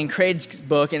William Lane Craig's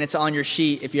book, and it's on your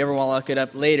sheet if you ever want to look it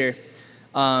up later.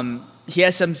 He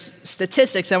has some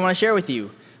statistics I want to share with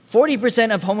you.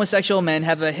 40% of homosexual men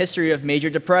have a history of major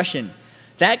depression.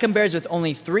 That compares with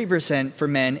only 3% for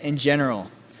men in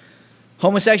general.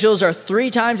 Homosexuals are 3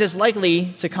 times as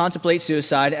likely to contemplate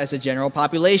suicide as the general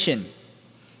population.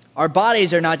 Our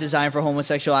bodies are not designed for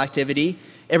homosexual activity.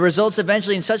 It results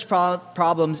eventually in such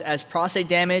problems as prostate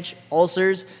damage,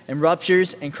 ulcers, and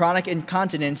ruptures, and chronic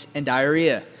incontinence and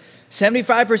diarrhea.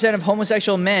 75% of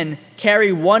homosexual men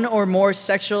carry one or more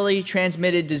sexually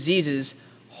transmitted diseases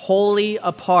wholly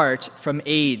apart from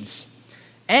AIDS.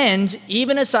 And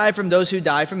even aside from those who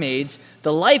die from AIDS,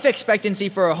 the life expectancy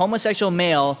for a homosexual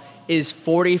male is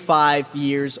 45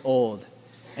 years old.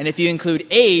 And if you include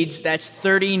AIDS, that's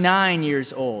 39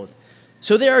 years old.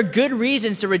 So there are good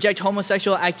reasons to reject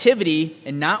homosexual activity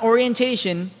and not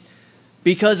orientation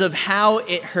because of how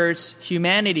it hurts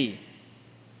humanity.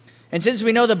 And since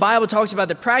we know the Bible talks about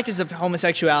the practice of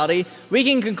homosexuality, we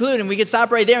can conclude and we can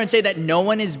stop right there and say that no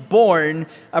one is born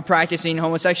a practicing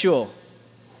homosexual.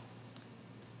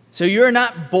 So you're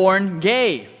not born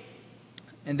gay.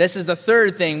 And this is the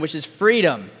third thing, which is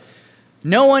freedom.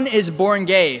 No one is born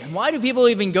gay. Why do people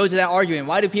even go to that argument?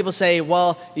 Why do people say,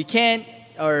 well, you can't,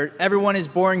 or everyone is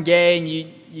born gay and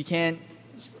you can't?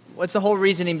 What's the whole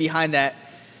reasoning behind that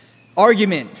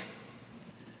argument?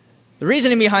 The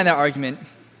reasoning behind that argument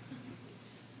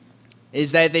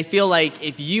is that they feel like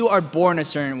if you are born a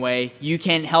certain way, you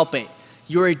can't help it.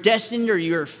 You're destined or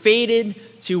you're fated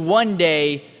to one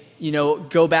day,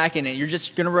 go back in it. You're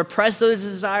just going to repress those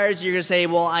desires. You're going to say,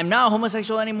 well, I'm not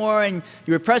homosexual anymore. And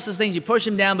you repress those things, you push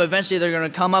them down, but eventually they're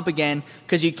going to come up again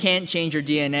because you can't change your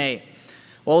DNA.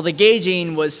 Well, the gay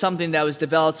gene was something that was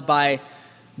developed by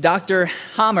Dr.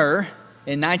 Hammer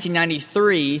in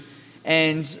 1993,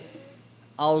 and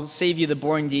I'll save you the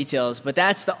boring details, but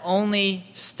that's the only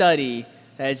study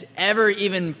that has ever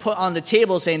even put on the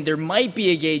table saying there might be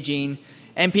a gay gene,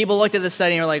 and people looked at the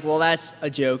study and were like, well, that's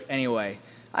a joke anyway.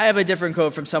 I have a different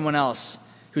quote from someone else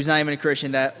who's not even a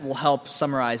Christian that will help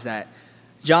summarize that.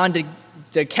 John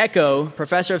DeKecko,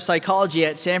 professor of psychology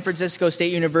at San Francisco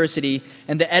State University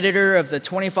and the editor of the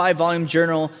 25-volume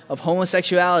Journal of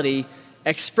Homosexuality,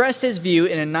 expressed his view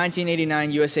in a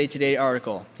 1989 USA Today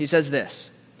article. He says this: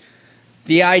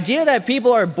 "The idea that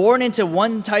people are born into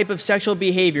one type of sexual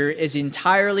behavior is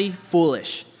entirely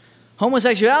foolish.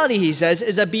 Homosexuality," he says,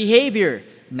 "is a behavior,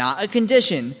 not a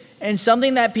condition, and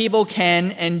something that people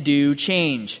can and do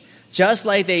change, just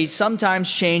like they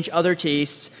sometimes change other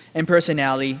tastes and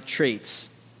personality traits."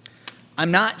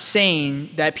 I'm not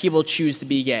saying that people choose to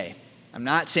be gay. I'm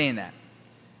not saying that.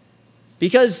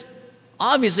 Because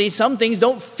obviously some things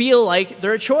don't feel like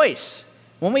they're a choice.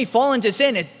 When we fall into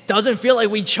sin, it doesn't feel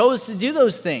like we chose to do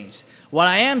those things. What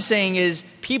I am saying is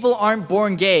people aren't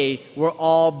born gay. We're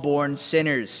all born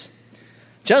sinners.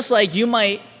 Just like you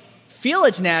might feel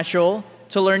it's natural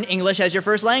to learn English as your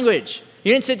first language.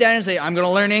 You didn't sit down and say, I'm going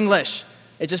to learn English.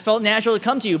 It just felt natural to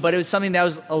come to you, but it was something that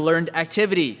was a learned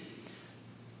activity.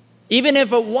 Even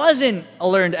if it wasn't a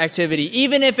learned activity,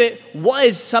 even if it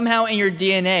was somehow in your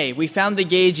DNA, we found the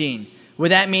gay gene,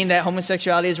 would that mean that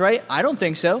homosexuality is right? I don't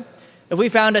think so. If we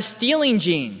found a stealing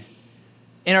gene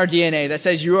in our DNA that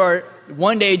says you are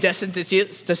one day destined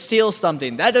to steal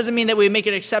something, that doesn't mean that we make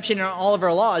an exception in all of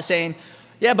our laws saying,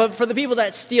 yeah, but for the people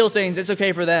that steal things, it's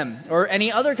okay for them, or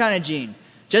any other kind of gene.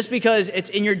 Just because it's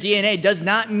in your DNA does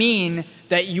not mean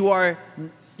that you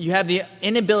have the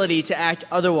inability to act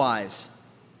otherwise.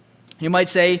 You might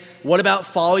say, what about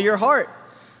follow your heart?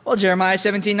 Well, Jeremiah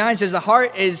 17:9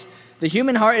 says the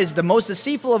human heart is the most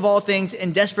deceitful of all things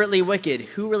and desperately wicked.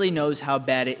 Who really knows how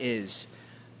bad it is?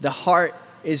 The heart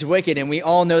is wicked, and we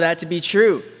all know that to be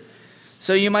true.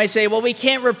 So you might say, well, we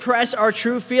can't repress our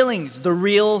true feelings, the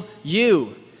real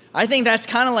you. I think that's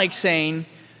kind of like saying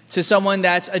to someone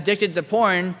that's addicted to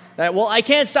porn that, well, I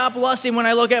can't stop lusting when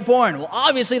I look at porn. Well,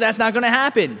 obviously that's not going to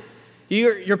happen.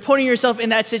 You're putting yourself in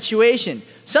that situation.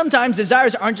 Sometimes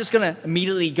desires aren't just going to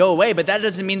immediately go away, but that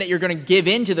doesn't mean that you're going to give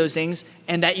in to those things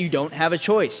and that you don't have a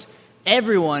choice.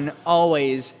 Everyone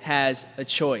always has a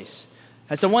choice.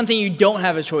 That's the one thing you don't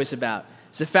have a choice about.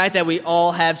 It's the fact that we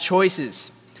all have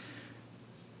choices.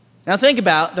 Now think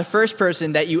about the first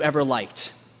person that you ever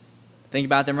liked. Think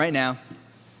about them right now.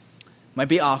 Might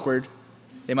be awkward.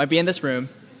 They might be in this room.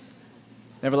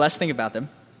 Nevertheless, think about them.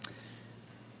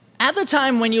 At the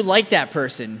time when you liked that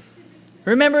person,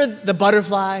 remember the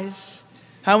butterflies?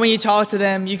 How when you talked to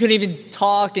them, you couldn't even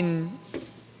talk and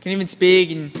couldn't even speak,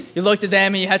 and you looked at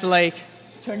them and you had to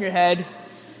turn your head.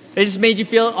 It just made you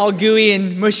feel all gooey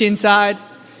and mushy inside.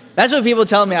 That's what people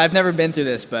tell me. I've never been through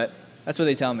this, but that's what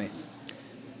they tell me.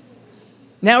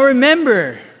 Now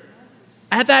remember,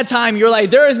 at that time, you're like,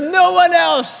 there is no one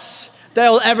else that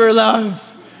I'll ever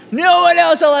love. No one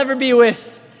else I'll ever be with.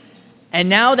 And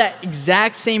now that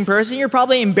exact same person, you're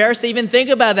probably embarrassed to even think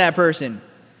about that person.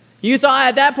 You thought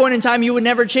at that point in time you would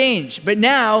never change, but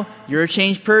now you're a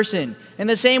changed person. In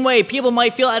the same way, people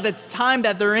might feel at the time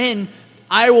that they're in,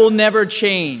 I will never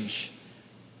change.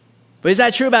 But is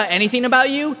that true about anything about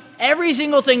you? Every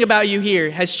single thing about you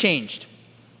here has changed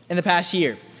in the past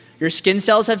year. Your skin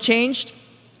cells have changed.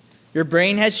 Your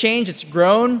brain has changed. It's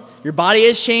grown. Your body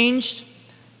has changed.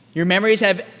 Your memories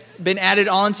have been added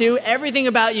onto. Everything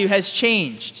about you has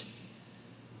changed.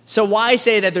 So why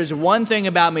say that there's one thing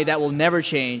about me that will never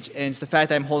change, and it's the fact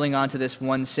that I'm holding on to this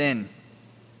one sin?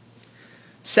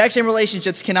 Sex and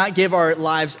relationships cannot give our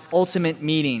lives ultimate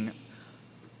meaning.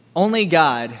 Only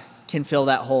God can fill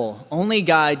that hole. Only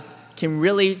God can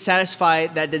really satisfy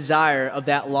that desire of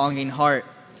that longing heart.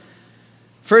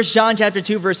 1 John chapter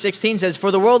 2, verse 16 says,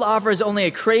 for the world offers only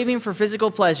a craving for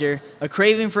physical pleasure, a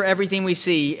craving for everything we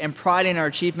see, and pride in our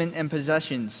achievement and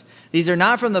possessions. These are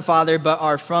not from the Father, but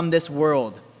are from this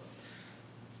world.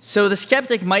 So the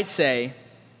skeptic might say,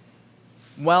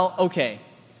 well, okay,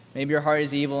 maybe your heart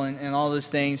is evil and all those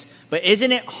things, but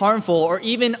isn't it harmful or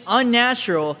even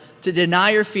unnatural to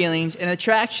deny your feelings and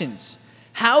attractions?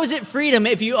 How is it freedom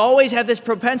if you always have this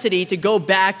propensity to go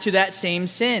back to that same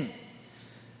sin?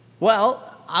 Well,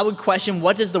 I would question,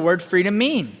 what does the word freedom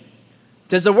mean?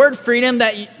 Does the word freedom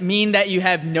mean that you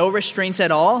have no restraints at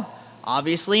all?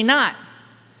 Obviously not.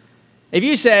 If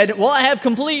you said, well, I have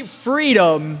complete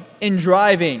freedom in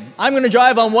driving. I'm going to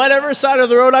drive on whatever side of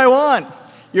the road I want.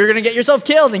 You're going to get yourself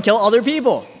killed and kill other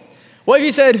people. What if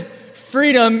you said,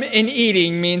 freedom in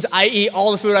eating means I eat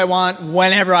all the food I want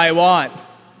whenever I want?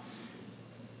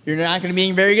 You're not going to be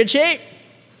in very good shape.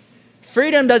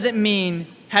 Freedom doesn't mean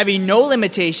having no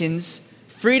limitations.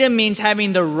 Freedom means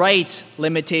having the right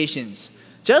limitations.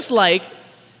 Just like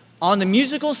on the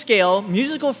musical scale,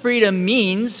 musical freedom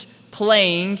means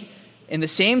playing in the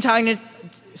same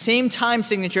time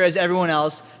signature as everyone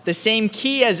else, the same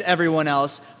key as everyone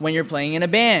else when you're playing in a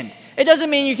band. It doesn't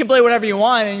mean you can play whatever you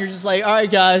want and you're just like, all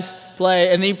right, guys,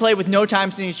 play. And then you play with no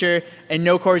time signature and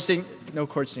no chord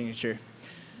signature.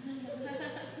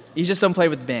 You just don't play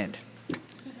with the band.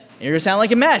 You're going to sound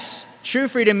like a mess. True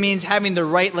freedom means having the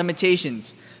right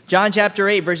limitations. John chapter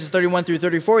 8, verses 31 through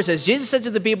 34 says, Jesus said to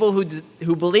the people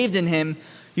who believed in him,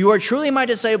 you are truly my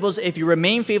disciples if you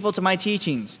remain faithful to my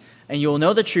teachings, and you will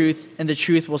know the truth, and the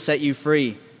truth will set you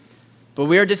free. But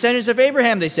we are descendants of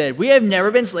Abraham, they said. We have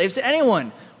never been slaves to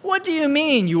anyone. What do you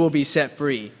mean you will be set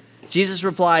free? Jesus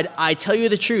replied, I tell you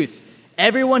the truth.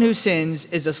 Everyone who sins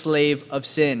is a slave of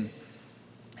sin.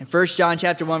 And 1 John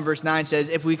chapter 1, verse 9 says,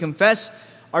 if we confess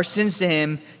our sins to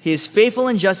him, he is faithful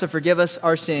and just to forgive us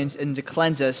our sins and to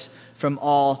cleanse us from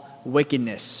all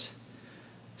wickedness.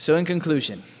 So in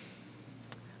conclusion,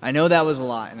 I know that was a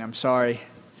lot, and I'm sorry.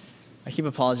 I keep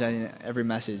apologizing at every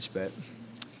message, but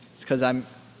it's because I'm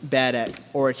bad at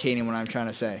orating what I'm trying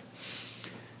to say.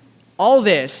 All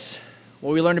this,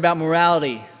 what we learned about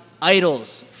morality,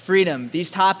 idols, freedom,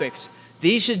 these topics,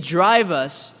 these should drive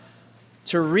us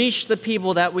to reach the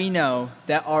people that we know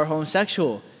that are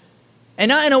homosexual. And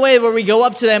not in a way where we go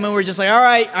up to them and we're just like, all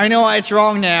right, I know it's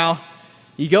wrong now.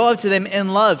 You go up to them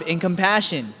in love, in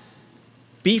compassion.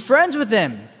 Be friends with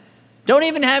them. Don't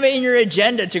even have it in your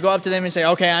agenda to go up to them and say,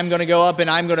 okay, I'm going to go up and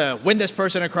I'm going to win this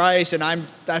person to Christ and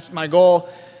that's my goal.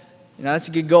 That's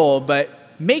a good goal, but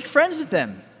make friends with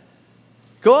them.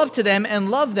 Go up to them and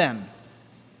love them.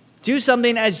 Do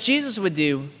something as Jesus would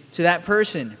do to that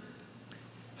person.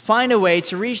 Find a way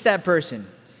to reach that person.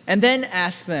 And then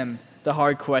ask them the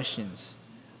hard questions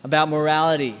about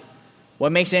morality.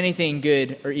 What makes anything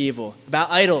good or evil? About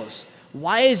idols.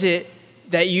 Why is it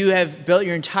that you have built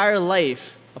your entire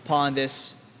life upon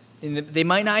this? And they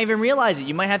might not even realize it.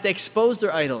 You might have to expose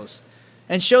their idols.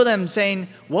 And show them saying,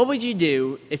 what would you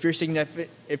do if your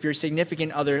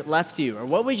significant other left you? Or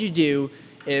what would you do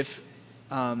if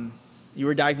you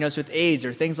were diagnosed with AIDS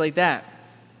or things like that?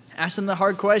 Ask them the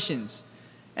hard questions.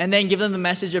 And then give them the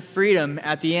message of freedom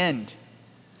at the end.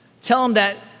 Tell them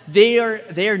that they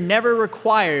are never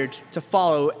required to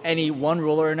follow any one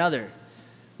rule or another.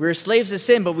 We're slaves to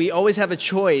sin, but we always have a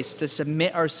choice to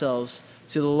submit ourselves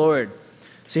to the Lord.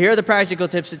 So here are the practical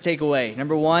tips to take away.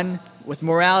 Number one, with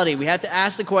morality, we have to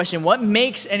ask the question, what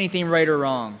makes anything right or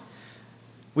wrong?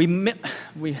 We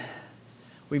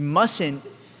mustn't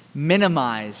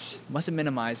minimize.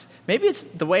 Maybe it's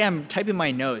the way I'm typing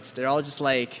my notes. They're all just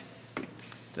like,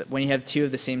 when you have two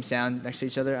of the same sound next to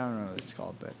each other. I don't know what it's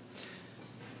called, but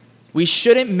we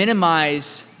shouldn't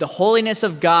minimize the holiness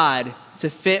of God to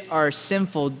fit our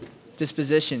sinful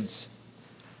dispositions.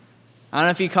 I don't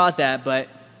know if you caught that, but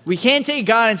we can't take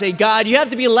God and say, God, you have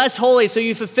to be less holy so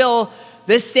you fulfill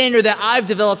this standard that I've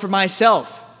developed for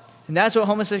myself. And that's what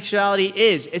homosexuality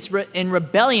is. It's in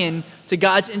rebellion to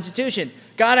God's institution.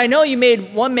 God, I know you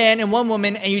made one man and one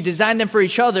woman and you designed them for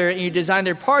each other and you designed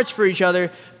their parts for each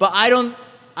other, but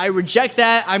I reject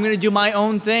that. I'm going to do my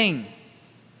own thing.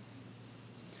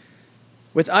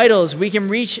 With idols, we can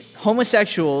reach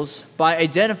homosexuals by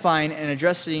identifying and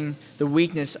addressing the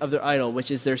weakness of their idol, which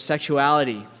is their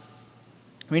sexuality.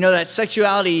 We know that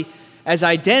sexuality as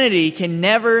identity can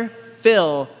never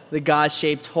fill the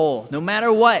God-shaped hole. No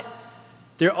matter what,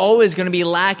 they're always going to be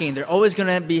lacking. They're always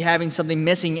going to be having something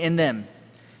missing in them.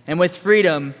 And with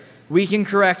freedom, we can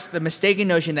correct the mistaken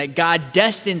notion that God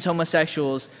destines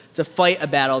homosexuals to fight a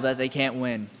battle that they can't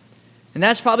win. And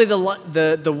that's probably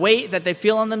the weight that they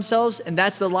feel on themselves, and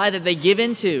that's the lie that they give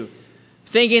into,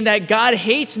 thinking that God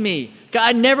hates me.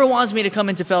 God never wants me to come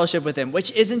into fellowship with him,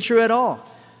 which isn't true at all.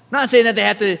 I'm not saying that they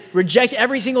have to reject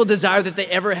every single desire that they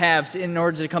ever have in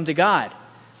order to come to God.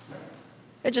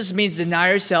 It just means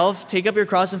deny yourself, take up your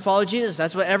cross, and follow Jesus.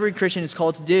 That's what every Christian is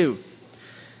called to do.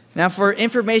 Now, for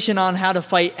information on how to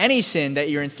fight any sin that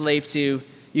you're enslaved to,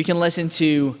 you can listen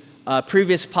to a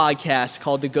previous podcast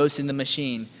called The Ghost in the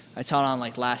Machine. I taught on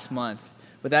last month.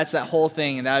 But that's that whole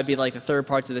thing, and that would be the third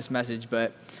part to this message.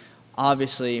 But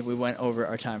obviously, we went over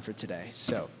our time for today.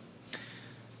 So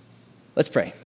let's pray.